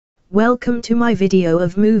Welcome to my video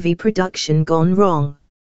of movie production gone wrong.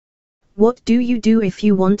 What do you do if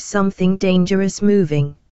you want something dangerous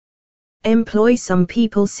moving? Employ some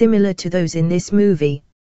people similar to those in this movie.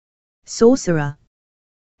 Sorcerer.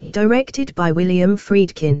 Directed by William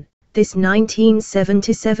Friedkin, this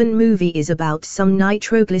 1977 movie is about some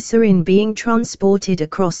nitroglycerin being transported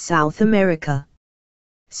across South America.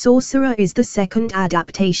 Sorcerer is the second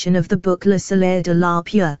adaptation of the book Le Salaire de la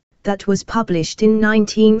Peur, that was published in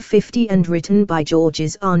 1950 and written by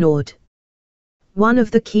Georges Arnaud. One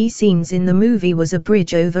of the key scenes in the movie was a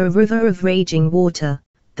bridge over a river of raging water.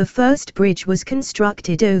 The first bridge was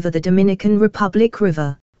constructed over the Dominican Republic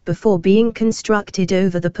River, before being constructed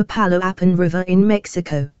over the Papaloapan River in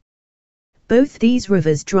Mexico. Both these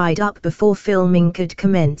rivers dried up before filming could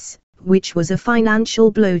commence, which was a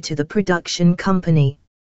financial blow to the production company.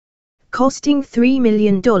 Costing $3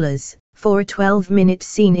 million, for a 12-minute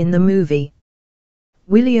scene in the movie.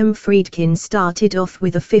 William Friedkin started off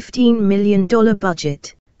with a $15 million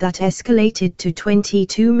budget, that escalated to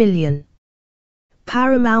 $22 million.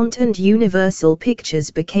 Paramount and Universal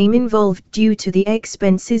Pictures became involved due to the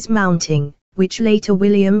expenses mounting, which later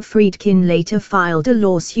William Friedkin filed a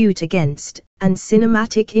lawsuit against, and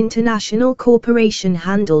Cinematic International Corporation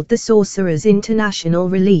handled the Sorcerer's international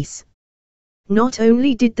release. Not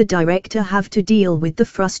only did the director have to deal with the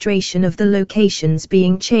frustration of the locations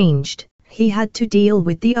being changed, he had to deal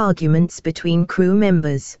with the arguments between crew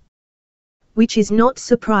members. Which is not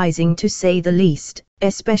surprising to say the least,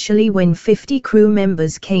 especially when 50 crew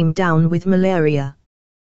members came down with malaria.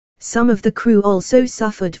 Some of the crew also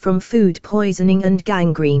suffered from food poisoning and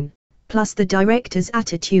gangrene, plus the director's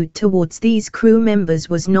attitude towards these crew members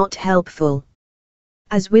was not helpful.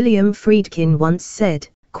 As William Friedkin once said,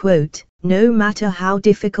 quote, "No matter how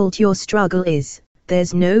difficult your struggle is,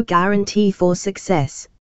 there's no guarantee for success."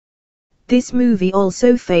 This movie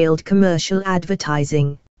also failed commercial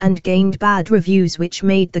advertising, and gained bad reviews which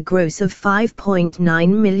made the gross of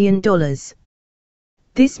 $5.9 million.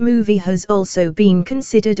 This movie has also been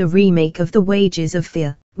considered a remake of The Wages of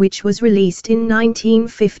Fear, which was released in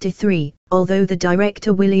 1953, although the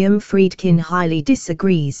director William Friedkin highly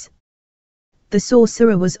disagrees. The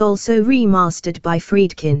Sorcerer was also remastered by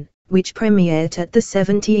Friedkin, which premiered at the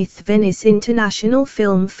 70th Venice International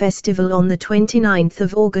Film Festival on the 29th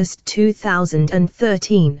of August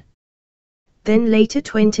 2013. Then later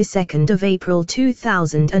 22nd of April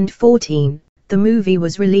 2014, the movie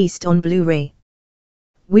was released on Blu-ray.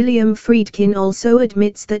 William Friedkin also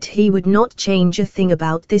admits that he would not change a thing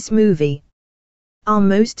about this movie. Are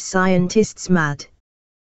most scientists mad?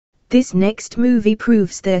 This next movie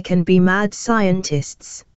proves there can be mad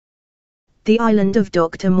scientists. The Island of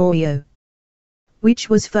Dr. Moreau, which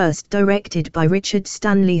was first directed by Richard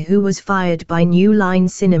Stanley, who was fired by New Line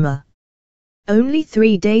Cinema. Only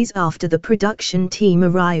 3 days after the production team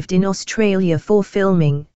arrived in Australia for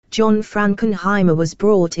filming, John Frankenheimer was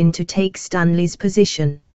brought in to take Stanley's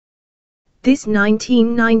position. This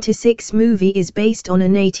 1996 movie is based on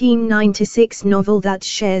an 1896 novel that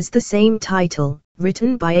shares the same title,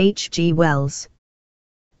 written by H.G. Wells.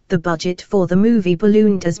 The budget for the movie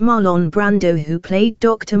ballooned as Marlon Brando, who played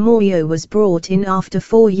Dr. Moreau, was brought in after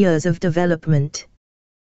 4 years of development.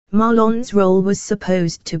 Marlon's role was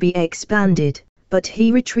supposed to be expanded, but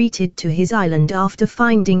he retreated to his island after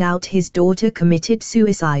finding out his daughter committed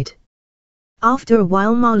suicide. After a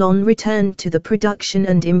while, Marlon returned to the production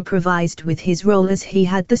and improvised with his role as he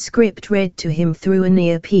had the script read to him through an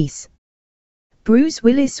earpiece. Bruce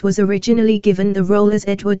Willis was originally given the role as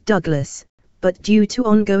Edward Douglas, but due to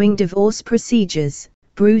ongoing divorce procedures,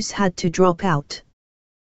 Bruce had to drop out.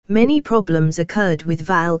 Many problems occurred with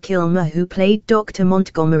Val Kilmer, who played Dr.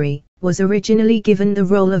 Montgomery, was originally given the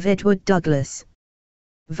role of Edward Douglas.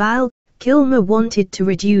 Val Kilmer wanted to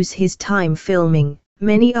reduce his time filming.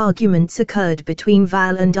 Many arguments occurred between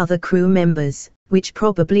Val and other crew members, which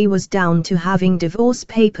probably was down to having divorce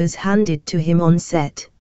papers handed to him on set.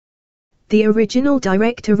 The original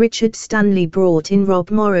director Richard Stanley brought in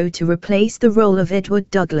Rob Morrow to replace the role of Edward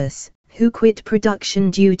Douglas, who quit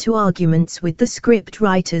production due to arguments with the script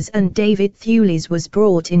writers, and David Thewlis was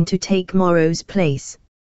brought in to take Morrow's place.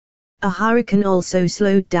 A hurricane also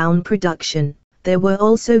slowed down production. There were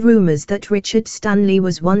also rumors that Richard Stanley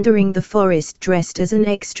was wandering the forest dressed as an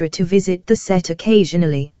extra to visit the set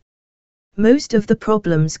occasionally. Most of the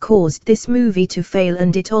problems caused this movie to fail,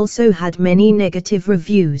 and it also had many negative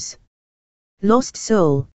reviews. Lost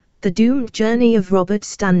Soul, The Doomed Journey of Robert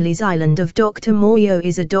Stanley's Island of Dr. Moreau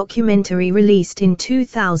is a documentary released in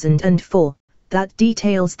 2004, that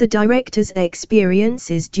details the director's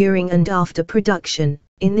experiences during and after production.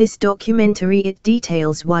 In this documentary it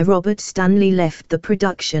details why Robert Stanley left the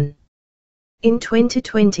production. In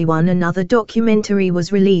 2021 another documentary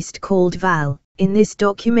was released called Val. In this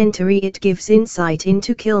documentary it gives insight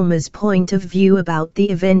into Kilmer's point of view about the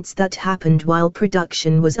events that happened while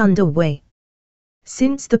production was underway.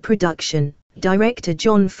 Since the production, director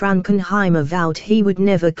John Frankenheimer vowed he would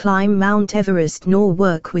never climb Mount Everest nor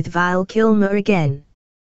work with Val Kilmer again.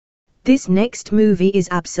 This next movie is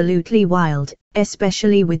absolutely wild,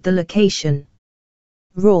 especially with the location.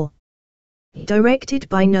 Raw. Directed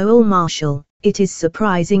by Noel Marshall, it is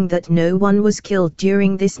surprising that no one was killed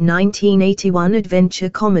during this 1981 adventure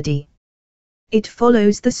comedy. It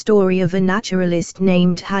follows the story of a naturalist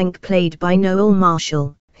named Hank, played by Noel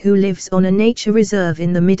Marshall, who lives on a nature reserve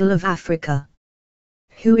in the middle of Africa.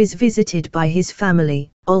 Who is visited by his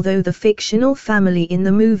family, although the fictional family in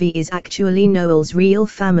the movie is actually Noel's real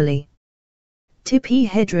family. Tippi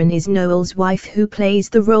Hedren is Noel's wife, who plays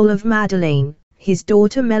the role of Madeleine. His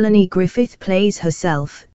daughter Melanie Griffith plays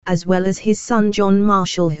herself, as well as his son John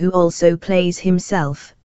Marshall, who also plays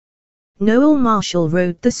himself. Noel Marshall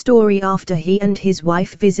wrote the story after he and his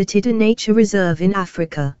wife visited a nature reserve in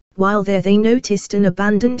Africa. While there they noticed an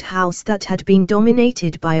abandoned house that had been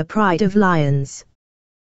dominated by a pride of lions.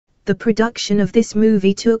 The production of this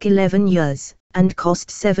movie took 11 years, and cost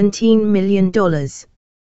 $17 million.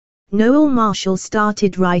 Noel Marshall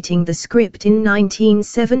started writing the script in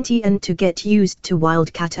 1970, and to get used to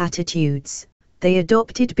wildcat attitudes, they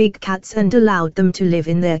adopted big cats and allowed them to live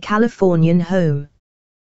in their Californian home.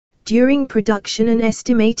 During production an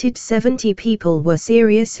estimated 70 people were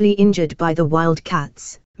seriously injured by the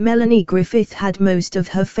wildcats. Melanie Griffith had most of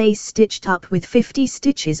her face stitched up with 50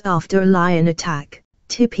 stitches after a lion attack.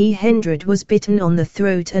 Tippi Hedren was bitten on the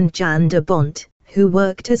throat, and Jan de Bont, who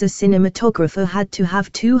worked as a cinematographer, had to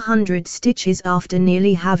have 200 stitches after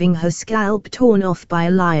nearly having her scalp torn off by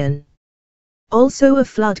a lion. Also a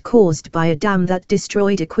flood caused by a dam that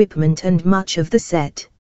destroyed equipment and much of the set.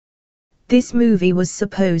 This movie was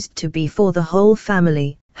supposed to be for the whole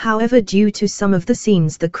family, however due to some of the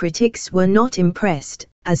scenes the critics were not impressed,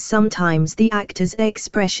 as sometimes the actors'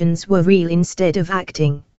 expressions were real instead of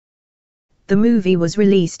acting. The movie was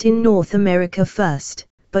released in North America first,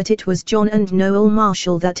 but it was John and Noel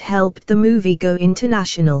Marshall that helped the movie go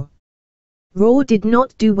international. Raw did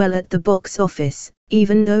not do well at the box office,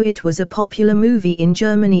 even though it was a popular movie in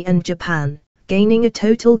Germany and Japan, gaining a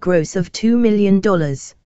total gross of $2 million.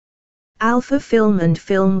 Alpha Film and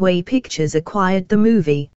Filmway Pictures acquired the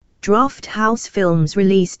movie. Draft House Films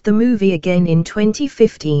released the movie again in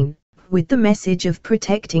 2015, with the message of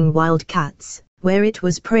protecting wildcats, where it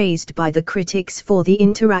was praised by the critics for the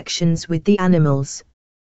interactions with the animals.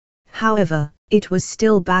 However, it was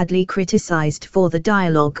still badly criticized for the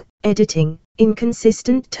dialogue, editing,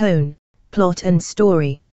 inconsistent tone, plot and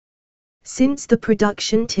story. Since the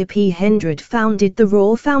production, Tippi Hedren founded the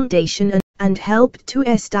Raw Foundation and helped to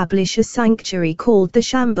establish a sanctuary called the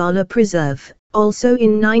Shambhala Preserve. Also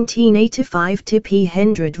in 1985 Tippi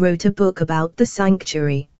Hedren wrote a book about the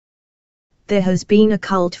sanctuary. There has been a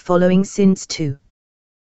cult following since too.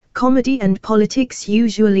 Comedy and politics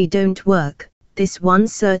usually don't work, this one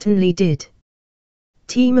certainly did.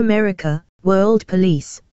 Team America, World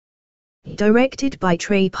Police. Directed by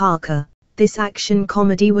Trey Parker, this action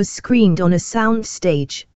comedy was screened on a sound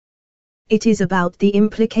stage. It is about the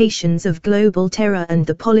implications of global terror and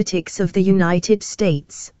the politics of the United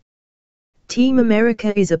States. Team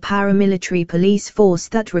America is a paramilitary police force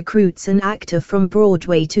that recruits an actor from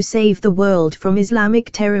Broadway to save the world from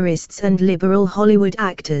Islamic terrorists and liberal Hollywood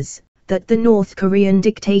actors that the North Korean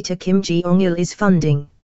dictator Kim Jong-il is funding.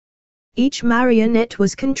 Each marionette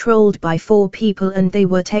was controlled by 4 people, and there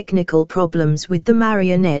were technical problems with the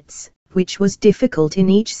marionettes, which was difficult in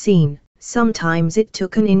each scene. Sometimes it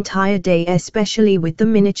took an entire day, especially with the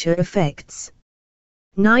miniature effects.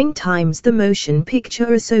 9 times the Motion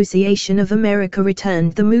Picture Association of America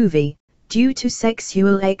returned the movie, due to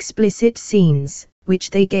sexual explicit scenes, which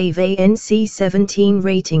they gave a NC-17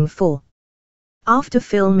 rating for. After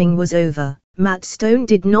filming was over, Matt Stone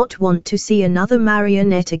did not want to see another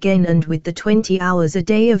marionette again, and with the 20 hours a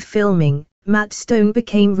day of filming, Matt Stone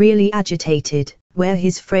became really agitated, where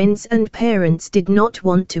his friends and parents did not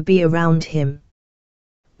want to be around him.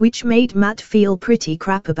 Which made Matt feel pretty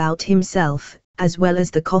crap about himself, as well as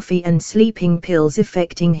the coffee and sleeping pills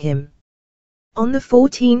affecting him. On the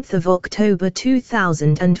 14th of October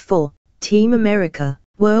 2004, Team America,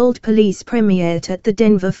 World Police premiered at the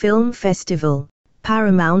Denver Film Festival.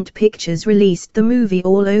 Paramount Pictures released the movie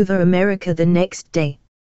all over America the next day.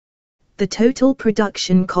 The total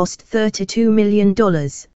production cost $32 million.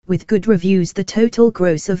 With good reviews, the total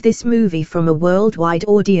gross of this movie from a worldwide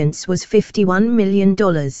audience was $51 million.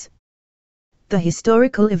 The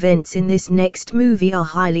historical events in this next movie are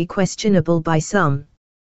highly questionable by some.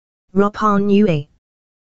 Rapa Nui.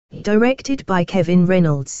 Directed by Kevin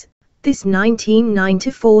Reynolds, this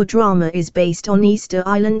 1994 drama is based on Easter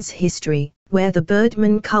Island's history, where the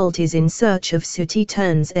Birdman cult is in search of Sooty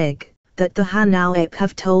Tern's egg, that the Hanauep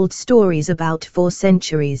have told stories about for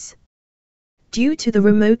centuries. Due to the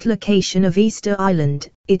remote location of Easter Island,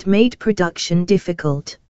 it made production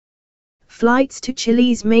difficult. Flights to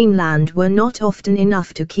Chile's mainland were not often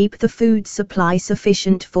enough to keep the food supply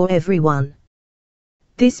sufficient for everyone.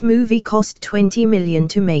 This movie cost $20 million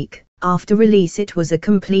to make. After release it was a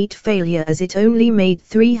complete failure as it only made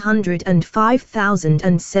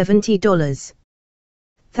 $305,070.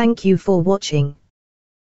 Thank you for watching.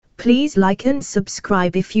 Please like and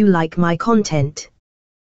subscribe if you like my content.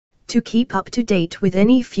 To keep up to date with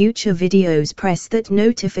any future videos, press that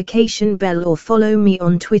notification bell or follow me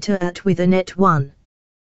on Twitter @withanet1.